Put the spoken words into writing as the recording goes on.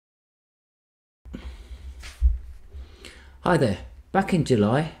Hi there. Back in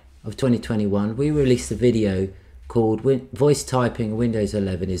July of 2021, we released a video called Voice Typing Windows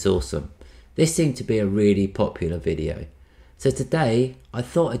 11 is Awesome. This seemed to be a really popular video. So today, I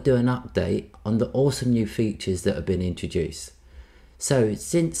thought I'd do an update on the awesome new features that have been introduced. So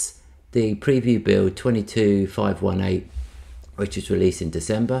since the preview build 22518, which was released in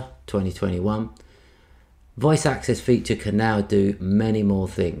December 2021, Voice Access feature can now do many more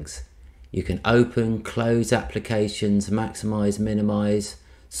things. You can open, close applications, maximize, minimize,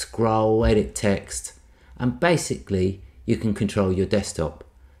 scroll, edit text, and basically you can control your desktop.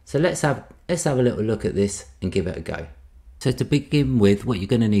 So let's have a little look at this and give it a go. So to begin with, what you're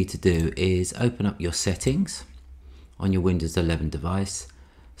going to need to do is open up your settings on your Windows 11 device,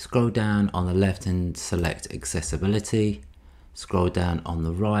 scroll down on the left and select accessibility, scroll down on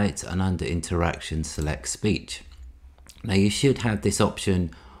the right and under interaction select speech. Now you should have this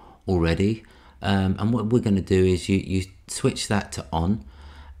option already, and what we're going to do is you switch that to on,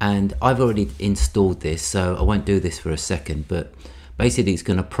 and I've already installed this, so I won't do this for a second, but basically it's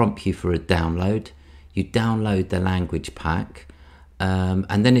going to prompt you for a download. You download the language pack,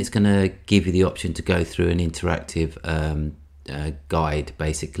 and then it's going to give you the option to go through an interactive guide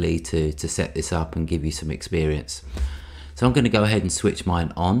basically to set this up and give you some experience. So I'm going to go ahead and switch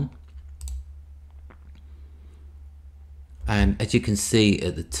mine on. And as you can see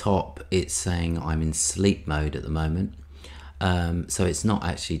at the top, it's saying I'm in sleep mode at the moment. So it's not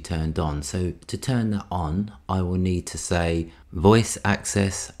actually turned on. So to turn that on, I will need to say voice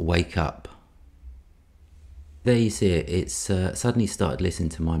access wake up. There you see it, it's suddenly started listening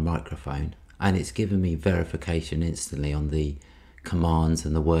to my microphone, and it's given me verification instantly on the commands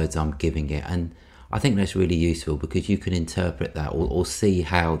and the words I'm giving it. And I think that's really useful because you can interpret that or see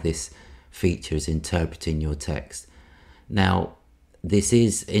how this feature is interpreting your text. Now, this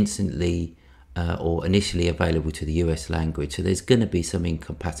is instantly or initially available to the US language, so there's going to be some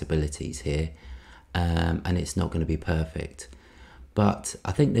incompatibilities here, and it's not going to be perfect. But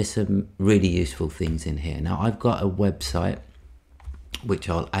I think there's some really useful things in here. Now, I've got a website which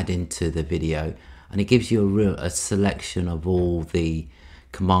I'll add into the video, and it gives you a selection of all the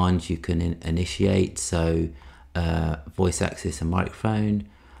commands you can initiate. So voice access and microphone,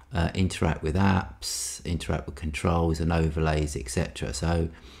 interact with apps, interact with controls and overlays, etc. So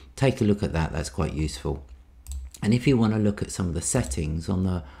take a look at that, that's quite useful. And if you want to look at some of the settings on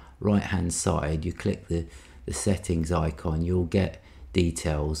the right hand side, you click the settings icon, you'll get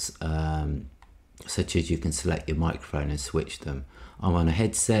details such as you can select your microphone and switch them. I'm on a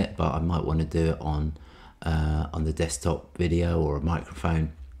headset, but I might want to do it on the desktop video or a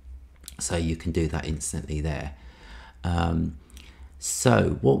microphone, so you can do that instantly there.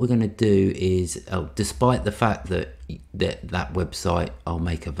 So what we're going to do is, despite the fact that that website I'll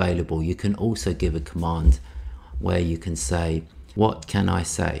make available, you can also give a command where you can say, what can I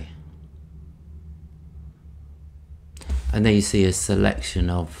say? And there you see a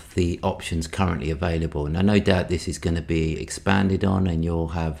selection of the options currently available. Now, no doubt this is going to be expanded on and you'll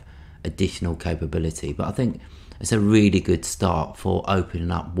have additional capability, but I think it's a really good start for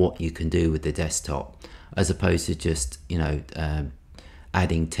opening up what you can do with the desktop, as opposed to just, you know,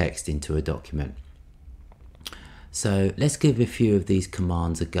 adding text into a document. So let's give a few of these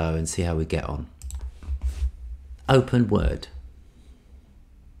commands a go and see how we get on. Open Word.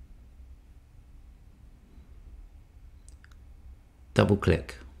 Double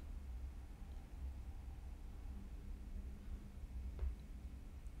click.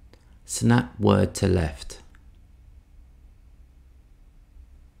 Snap Word to left.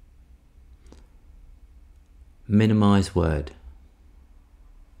 Minimize Word.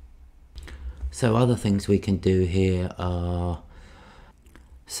 So other things we can do here are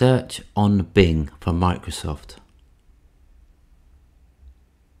search on Bing from Microsoft.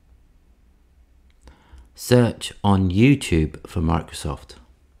 Search on YouTube for Microsoft.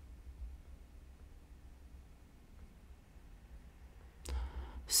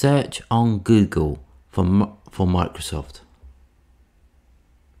 Search on Google for Microsoft.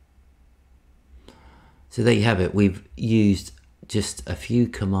 So there you have it. We've used just a few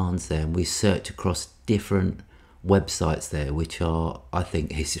commands there, and we search across different websites there, which are, I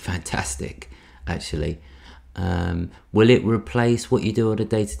think, is fantastic actually. Will it replace what you do on a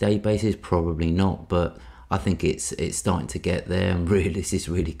day-to-day basis? Probably not, but I think it's starting to get there, and really this is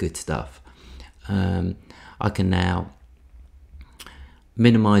really good stuff. I can now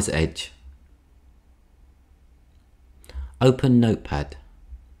minimize Edge, open Notepad,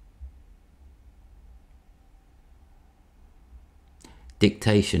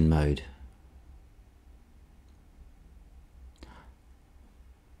 dictation mode,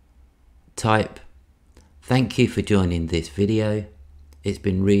 type Thank you for joining this video. It's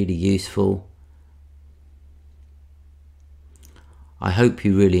been really useful. I hope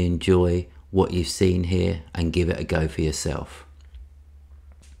you really enjoy what you've seen here and give it a go for yourself.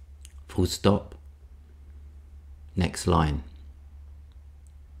 Full stop. Next line.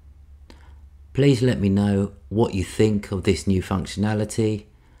 Please let me know what you think of this new functionality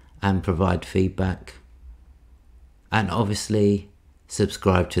and provide feedback. And obviously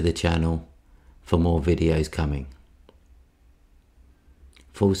subscribe to the channel for more videos coming.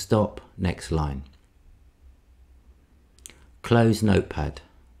 Full stop. Next line. Close Notepad.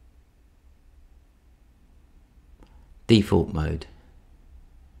 Default mode.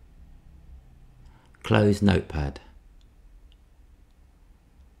 Close Notepad.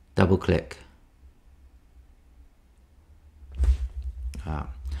 Double click. I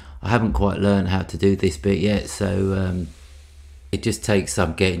haven't quite learned how to do this bit yet, so it just takes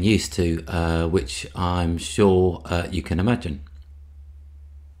some getting used to, which I'm sure you can imagine.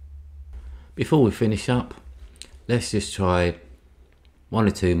 Before we finish up, let's just try one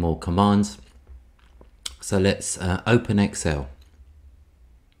or two more commands. So let's open Excel.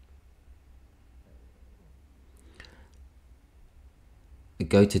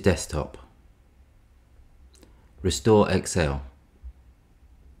 Go to desktop. Restore Excel.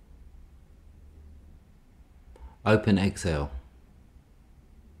 Open Excel.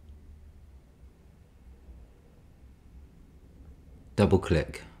 Double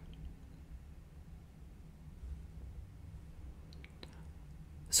click.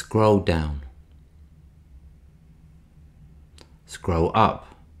 Scroll down. Scroll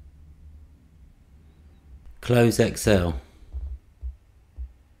up. Close Excel.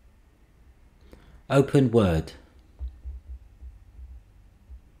 Open Word.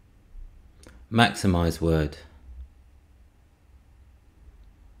 Maximise Word.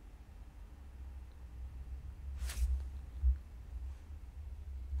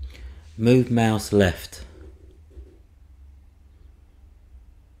 Move mouse left.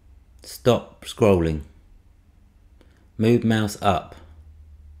 Stop scrolling. Move mouse up.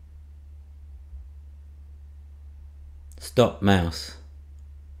 Stop mouse.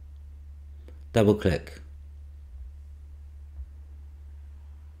 Double click.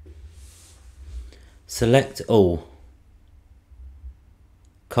 Select all.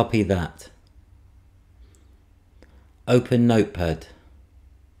 Copy that. Open Notepad.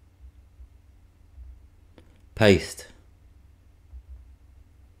 Paste.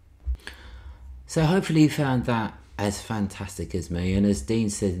 So hopefully you found that as fantastic as me, and as Dean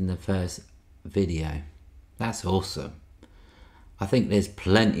said in the first video, that's awesome. I think there's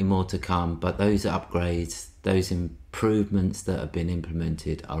plenty more to come, but those upgrades, those improvements that have been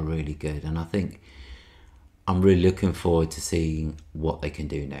implemented are really good, and I think I'm really looking forward to seeing what they can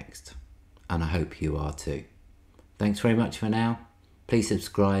do next, and I hope you are too. Thanks very much for now. Please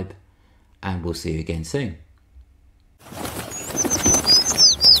subscribe, and we'll see you again soon.